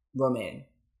romaine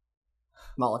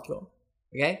molecule.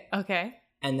 Okay.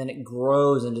 And then it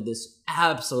grows into this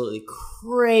absolutely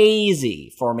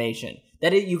crazy formation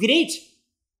that you can eat.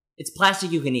 It's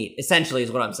plastic you can eat, essentially,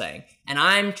 is what I'm saying. And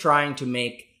I'm trying to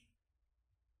make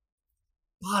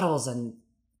bottles and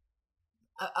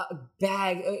a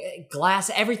bag, glass,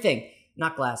 everything.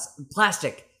 Not glass,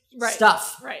 plastic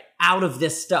stuff out of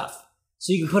this stuff.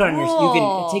 So you can put it on you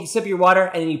can take a sip of your water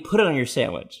and then you put it on your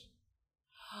sandwich.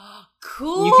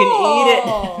 Cool. You can eat it.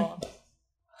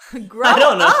 I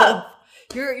don't know. Up.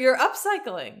 You're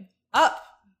upcycling.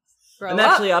 I'm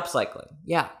actually upcycling.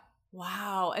 Yeah.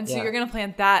 Wow. And so you're going to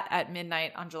plant that at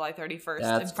midnight on July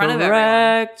 31st in front correct. of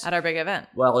everyone at our big event.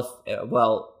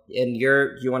 And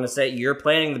you want to say you're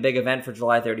planning the big event for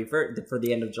July 31st for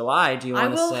the end of July. Do you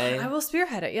want to say? I will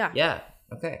spearhead it. Yeah. Yeah.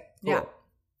 Okay. Cool. Yeah.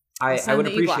 I would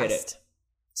appreciate it.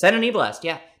 Send an e-blast.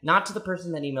 Yeah. Not to the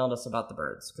person that emailed us about the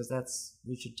birds, because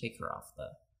we should take her off the...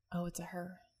 Oh, it's a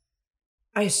her.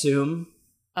 I assume.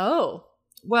 Oh.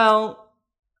 Well,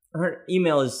 her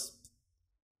email is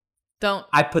Don't.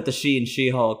 I put the she in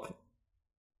She-Hulk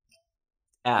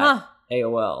at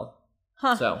AOL.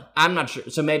 Huh. So I'm not sure.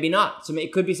 So maybe not. So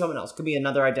it could be someone else. Could be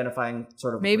another identifying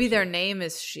sort of. Maybe person. their name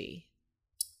is she.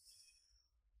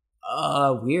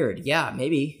 Weird. Yeah,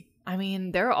 maybe. I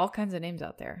mean, there are all kinds of names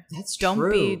out there. That's Don't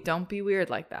true. Don't be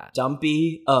weird like that.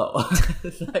 Dumpy. Oh,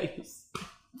 nice.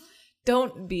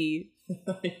 Don't be.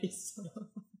 Nice.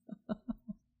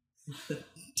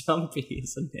 Dumpy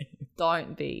is a name.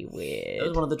 Don't be weird. That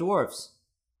was one of the dwarves.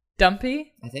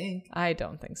 Dumpy? I think. I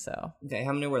don't think so. Okay,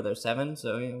 how many were there? 7?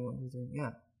 So,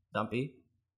 yeah. Dumpy.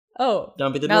 Oh.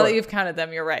 Dumpy the dwarf. Now that you've counted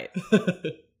them, you're right.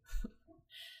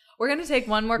 We're going to take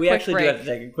one more quick break. We actually do have to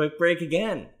take a quick break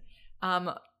again.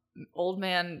 Old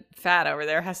man Fatt over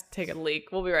there has to take a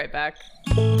leak. We'll be right back.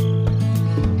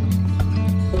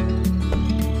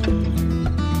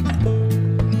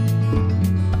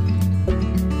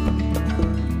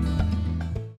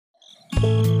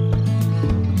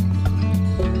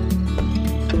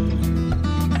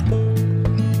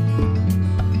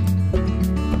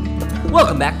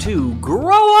 Welcome back to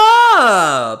Grow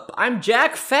Up! I'm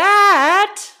Jack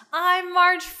Fatt! I'm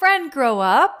Marge Friend Grow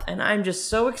Up. And I'm just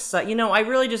so excited. You know, I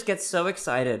really just get so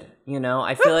excited. You know,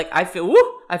 I feel like I feel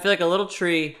like a little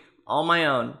tree all my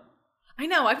own. I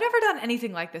know, I've never done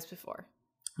anything like this before.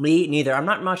 Me neither. I'm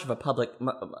not much of a public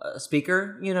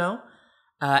speaker, you know?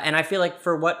 And I feel like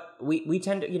for what we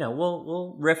tend to, you know,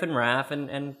 we'll riff and raff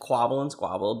and quabble and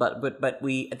squabble, but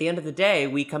we, at the end of the day,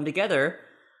 we come together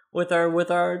with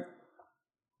our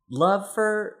love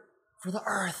for the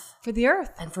earth. For the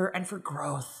earth. And for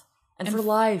growth. And for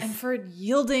life. And for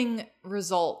yielding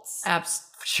results.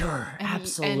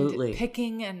 Absolutely. And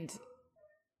picking and...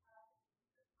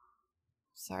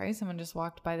 Sorry, someone just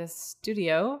walked by this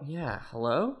studio. Yeah,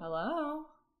 hello? Hello?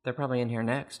 They're probably in here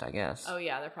next, I guess. Oh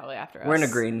yeah, they're probably after us. We're in a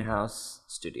greenhouse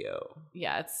studio.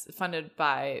 Yeah, it's funded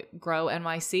by Grow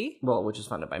NYC. Well, which is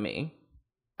funded by me.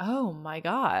 Oh my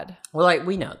God! Well,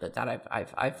 we know that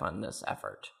I fund this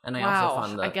effort, and I also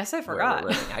fund the. I guess I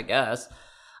forgot. I guess.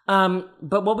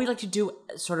 But what we like to do,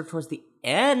 sort of towards the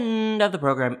end of the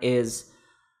program, is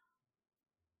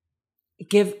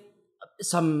give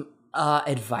some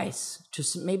advice to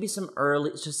maybe some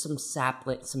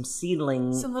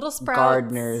seedlings, some little sprouts.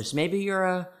 Gardeners. Maybe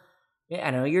you're I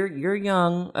know you're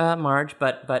young, Marge,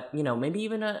 but you know, maybe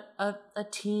even a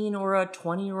teen or a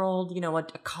 20-year-old, you know, a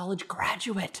college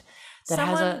graduate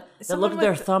that looked at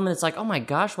their thumb and it's like, oh my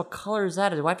gosh, what color is that?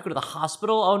 Do I have to go to the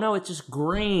hospital? Oh no, it's just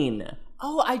green.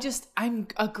 Oh, I'm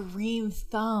a green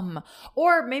thumb.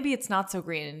 Or maybe it's not so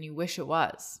green and you wish it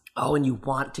was. Oh, and you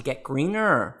want to get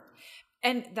greener.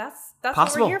 And that's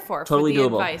possible. What we're here for. Totally for the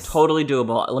doable. Advice. Totally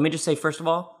doable. Let me just say, first of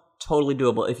all, totally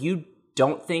doable. If you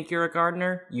don't think you're a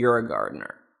gardener, you're a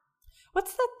gardener.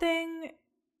 What's the thing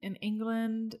in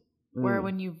England where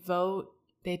when you vote,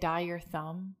 they dye your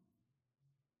thumb?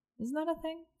 Isn't that a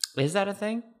thing? Is that a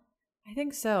thing? I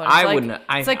think so. Wouldn't.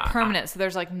 It's like permanent, so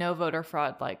there's like no voter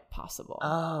fraud possible.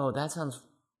 Oh, that sounds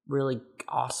really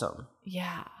awesome.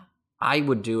 Yeah. I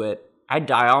would do it. I'd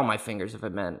dye all my fingers if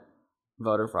it meant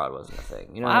voter fraud wasn't a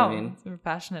thing. You know what I mean? We're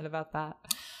passionate about that.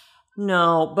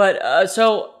 No, but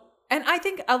so... And I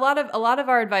think a lot of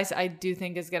our advice, I do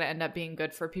think, is going to end up being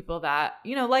good for people that,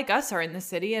 you know, like us, are in the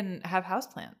city and have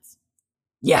houseplants.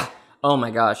 Yeah. Oh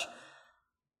my gosh.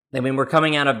 I mean, we're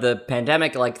coming out of the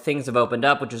pandemic, like things have opened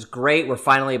up, which is great. We're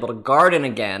finally able to garden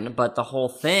again. But the whole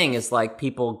thing is like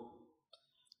people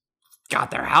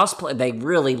got their houseplant. They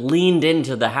really leaned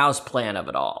into the houseplant of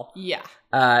it all. Yeah.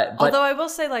 But, although I will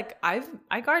say, like, I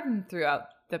gardened throughout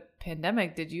the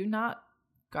pandemic. Did you not?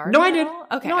 Garden no, I did.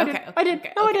 Okay. No, I did. Okay. I did.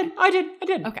 Okay. No, Okay. I did. I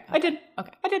did. Okay. I did.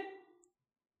 Okay. I did.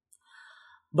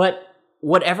 But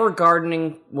whatever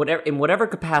gardening, in whatever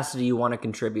capacity you want to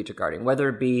contribute to gardening, whether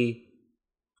it be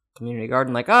community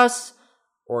garden like us,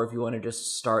 or if you want to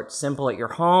just start simple at your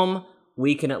home,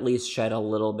 we can at least shed a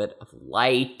little bit of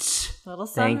light. Little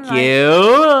sunlight. Thank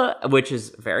you. Which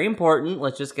is very important.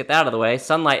 Let's just get that out of the way.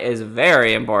 Sunlight is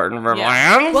very important for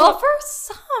plants. Well, for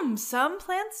some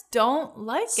plants don't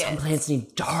like it. Some plants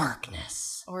need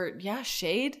darkness. Or,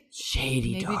 shade.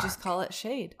 Shady Maybe dark. just call it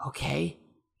shade. Okay.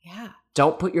 Yeah.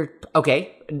 Don't put your...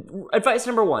 Okay. Advice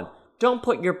number 1. Don't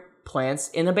put your plants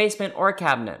in a basement or a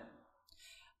cabinet.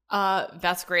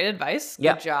 That's great advice.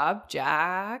 Yep. Good job,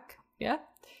 Jack. Yeah.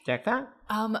 Jack that?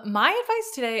 My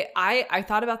advice today, I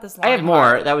thought about this long. I have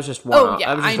more. That was just one. Oh, yeah,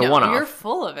 that was just I know. a one-off. You're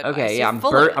full of it. Okay, yeah, I'm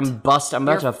full of it. I'm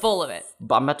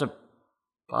about to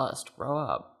bust. Grow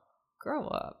up. Grow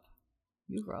up.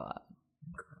 You grow up.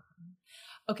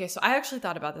 Okay, so I actually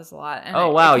thought about this a lot. And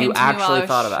oh, wow, you it came to me actually while I was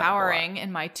thought about it. showering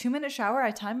in my 2-minute shower.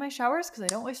 I time my showers because I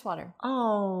don't waste water.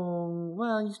 Oh,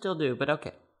 well, you still do, but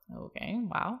okay. Okay.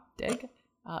 Wow. Dig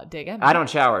at me. I don't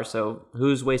shower, so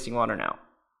who's wasting water now?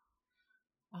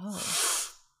 Oh.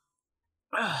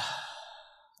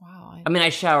 Wow. I mean, I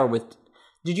shower with...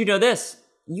 Did you know this?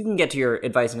 You can get to your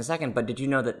advice in a second, but did you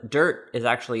know that dirt is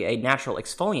actually a natural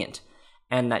exfoliant?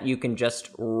 And that you can just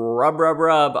rub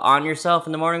on yourself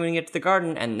in the morning when you get to the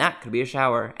garden, and that could be a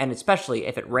shower. And especially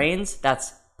if it rains,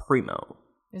 that's primo.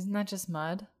 Isn't that just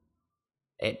mud?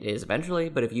 It is eventually,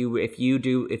 but if you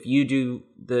do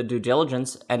the due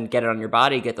diligence and get it on your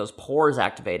body, get those pores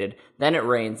activated, then it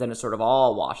rains, then it sort of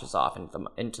all washes off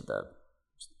into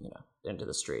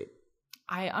the street.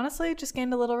 I honestly just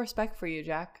gained a little respect for you,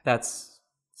 Jack. That's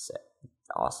sick.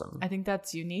 Awesome. I think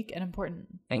that's unique and important.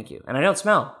 Thank you. And I don't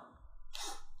smell.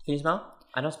 Can you smell?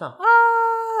 I don't smell.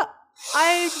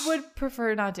 I would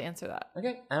prefer not to answer that.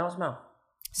 Okay, I don't smell.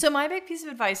 So my big piece of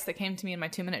advice that came to me in my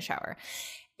 2-minute shower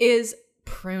is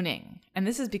pruning. And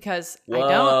this is because I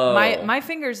don't, my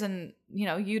fingers, and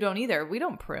you don't either. We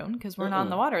don't prune because we're not in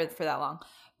the water for that long.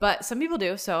 But some people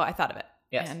do, so I thought of it.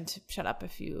 Yes. And shut up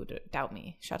if you doubt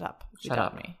me. Shut up if you Shut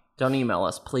doubt up. me. Don't email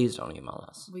us. Please don't email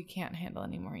us. We can't handle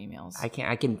any more emails.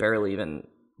 I can barely even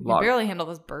You can barely handle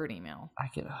this bird email. I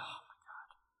can.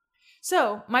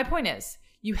 So my point is,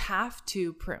 you have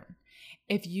to prune.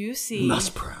 If you see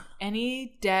Must prune.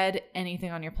 any dead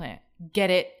anything on your plant, get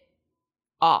it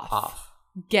off.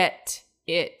 Get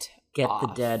it off. The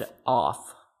dead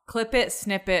off. Clip it,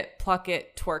 snip it, pluck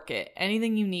it, twerk it.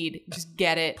 Anything you need, just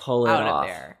get it Pull it out off. of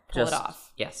there. Pull it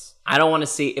off. Yes. I don't want to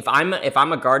see if I'm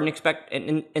a garden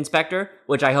inspector,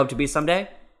 which I hope to be someday,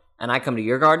 and I come to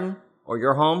your garden or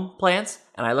your home plants,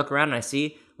 and I look around and I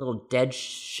see little dead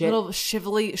shit, Little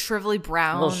shrivelly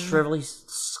brown. little shrivelly,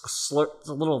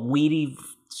 little weedy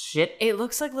shit. It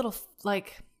looks like little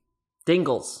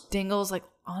Dingles. Like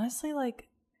honestly,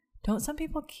 don't some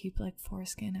people keep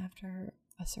foreskin after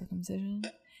a circumcision?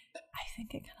 I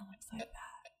think it kind of looks like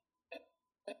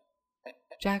that.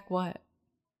 Jack what?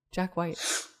 Jack White.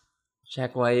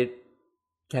 Jack White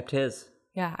kept his.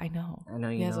 Yeah, I know. I know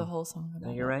you He has know. a whole song about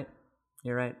No, you're it. right.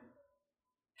 You're right.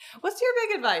 What's your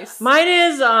big advice? Mine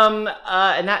is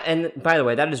and by the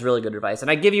way, that is really good advice.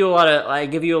 And I give you a lot of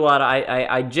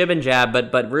I jib and jab,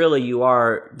 but really you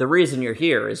are the reason you're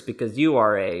here is because you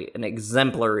are an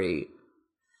exemplary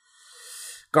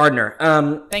gardener.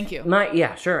 Thank you.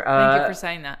 Yeah, sure. Thank you for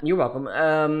saying that. You're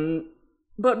welcome.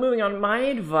 But moving on, my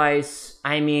advice,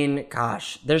 I mean,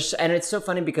 gosh, and it's so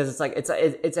funny because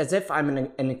it's as if I'm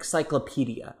an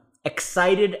encyclopedia.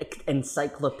 Excited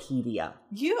encyclopedia.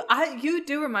 You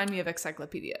do remind me of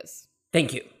encyclopedias.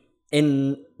 Thank you.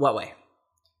 In what way?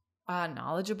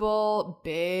 Knowledgeable,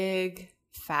 big,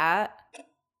 fat.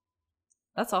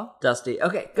 That's all. Dusty.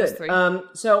 Okay, good. Those three.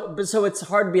 So it's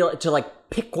hard to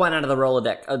pick one out of the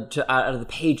Rolodex, out of the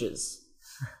pages.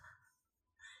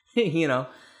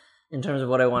 In terms of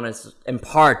what I want to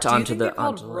impart onto the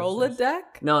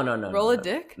Rolodex? No.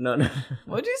 Rolodeck? No.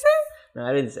 What'd you say? No,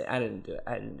 I didn't do it.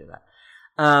 I didn't do that.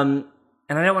 And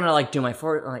I don't want to do my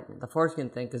the foreskin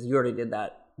thing because you already did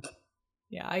that.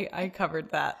 Yeah, I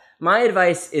covered that. My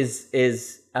advice is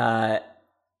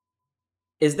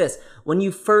this: when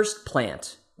you first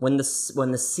plant, when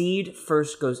the seed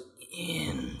first goes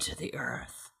into the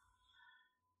earth,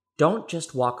 don't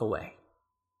just walk away.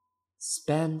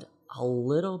 Spend a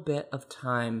little bit of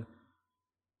time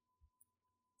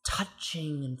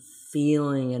touching and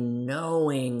feeling and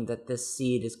knowing that this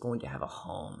seed is going to have a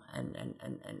home and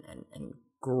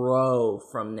grow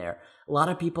from there. A lot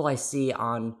of people I see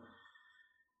on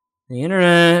the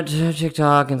internet,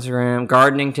 TikTok, Instagram,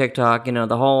 gardening TikTok,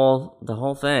 the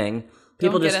whole thing.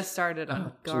 People don't get us started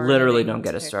on gardening. Literally don't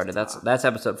get us started. That's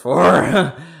episode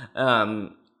 4.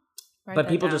 But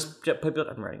people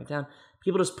I'm writing it down.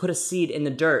 People just put a seed in the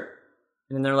dirt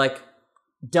and then they're like,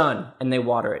 done, and they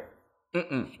water it.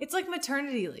 Mm-mm. It's like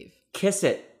maternity leave. Kiss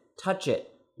it, touch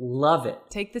it, love it.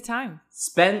 Take the time.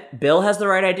 Bill has the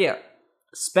right idea.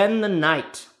 Spend the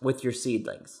night with your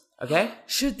seedlings, okay?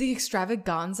 Should the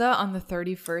extravaganza on the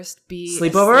 31st be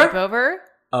sleepover? A sleepover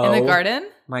in the garden?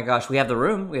 My gosh, we have the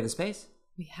room. We have the space.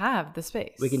 We have the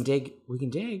space. We can dig. We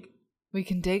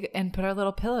can dig and put our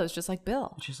little pillows just like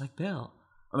Bill. Oh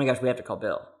my gosh, we have to call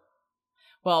Bill.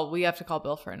 Well, we have to call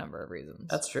Bill for a number of reasons.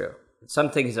 That's true. Some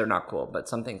things are not cool, but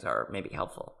some things are maybe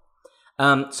helpful.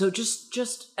 So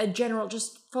just a general,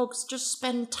 folks, just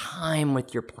spend time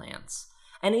with your plants.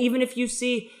 And even if you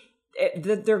see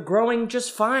that they're growing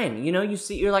just fine,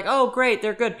 you're like, oh, great,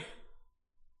 they're good.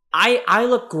 I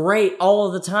look great all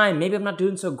of the time. Maybe I'm not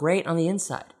doing so great on the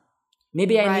inside.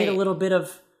 Maybe I need a little bit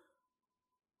of,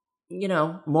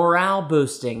 morale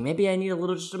boosting. Maybe I need a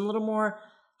little more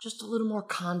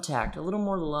contact, a little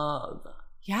more love.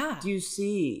 Yeah. Do you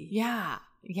see? Yeah.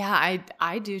 Yeah,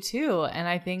 I do too. And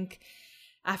I think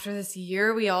after this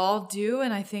year, we all do.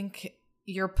 And I think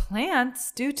your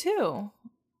plants do too.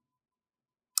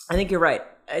 I think you're right.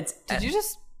 Did you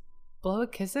just blow a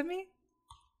kiss at me?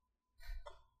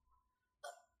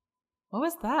 What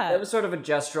was that? That was sort of a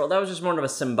gestural. That was just more of a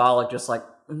symbolic, just like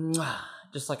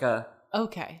a...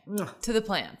 Okay. To the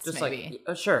plants, just maybe.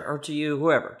 Like, sure. Or to you,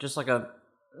 whoever. Just like a,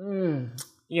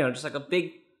 just like a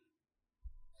big...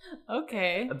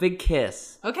 Okay. A big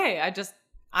kiss. Okay,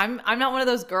 I'm not one of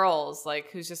those girls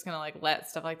like who's just gonna like let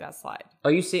stuff like that slide. Oh,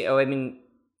 you see? Oh, I mean,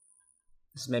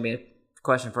 this is maybe a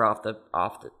question for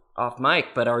off mic,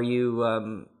 but are you?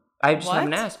 I just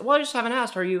haven't asked. Well, I just haven't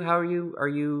asked. Are you? How are you? Are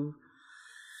you?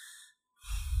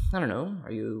 I don't know.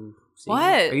 Are you?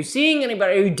 Are you seeing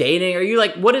anybody? Are you dating? Are you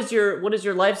like? What is your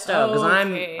lifestyle? Because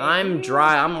I'm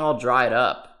dry. I'm all dried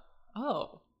up.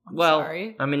 Oh. I'm well,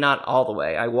 sorry. I mean, not all the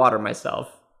way. I water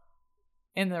myself.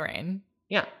 In the rain.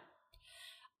 Yeah.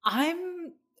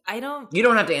 You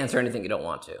don't have to answer anything you don't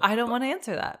want to. I don't want to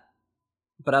answer that.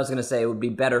 But I was going to say it would be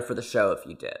better for the show if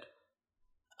you did.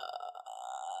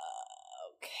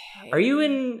 Okay. Are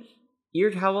you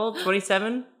you're how old?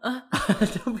 27?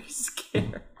 Don't be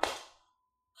scared.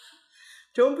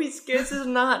 Don't be scared.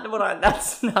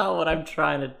 That's not what I'm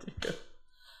trying to do.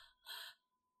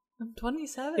 I'm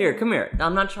 27. Here, come here.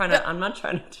 I'm not trying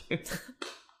to do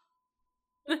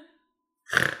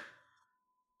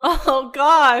Oh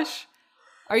gosh.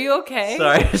 Are you okay?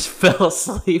 Sorry, I just fell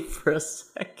asleep for a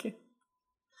second.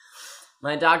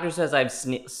 My doctor says I have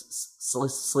sleep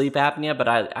apnea, but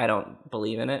I don't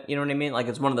believe in it. You know what I mean? Like,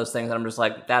 it's one of those things that I'm just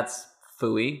like, that's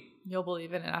phooey. You'll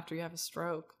believe in it after you have a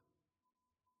stroke.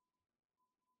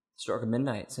 Stroke of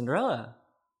midnight. Cinderella.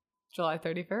 July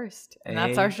 31st. And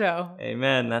that's our show.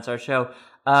 Amen. That's our show.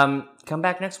 Come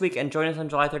back next week and join us on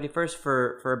July 31st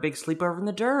for a big sleepover in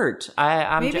the dirt.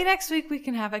 Maybe next week we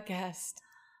can have a guest.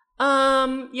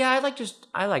 Yeah,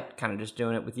 I like kind of just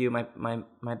doing it with you,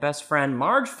 my best friend,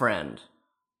 Marge friend.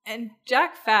 And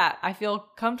Jack Fatt, I feel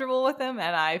comfortable with him,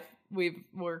 and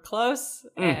we're close,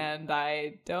 and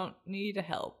I don't need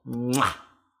help. Mwah.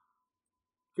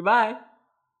 Goodbye.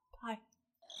 Bye.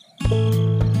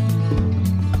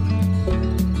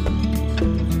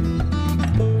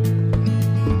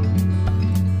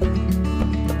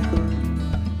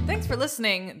 Thanks for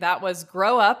listening. That was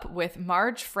Grow Up with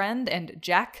Marge Friend and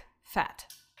Jack Fatt.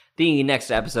 The next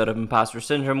episode of Imposter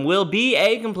Syndrome will be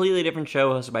a completely different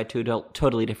show hosted by two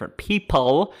totally different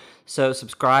people. So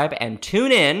subscribe and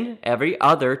tune in every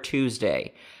other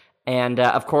Tuesday. And,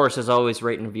 of course, as always,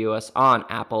 rate and review us on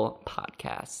Apple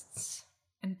Podcasts.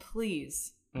 And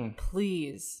please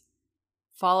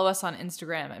follow us on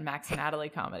Instagram at Max and Natalie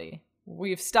Comedy.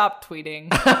 We've stopped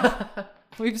tweeting.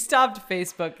 We've stopped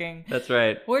Facebooking. That's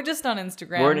right. We're just on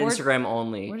Instagram. We're on Instagram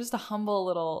only. We're just a humble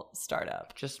little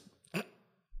startup.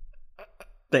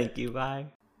 Thank you. Bye.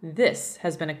 This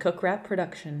has been a Cook Rap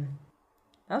production.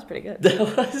 That was pretty good.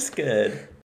 That was good.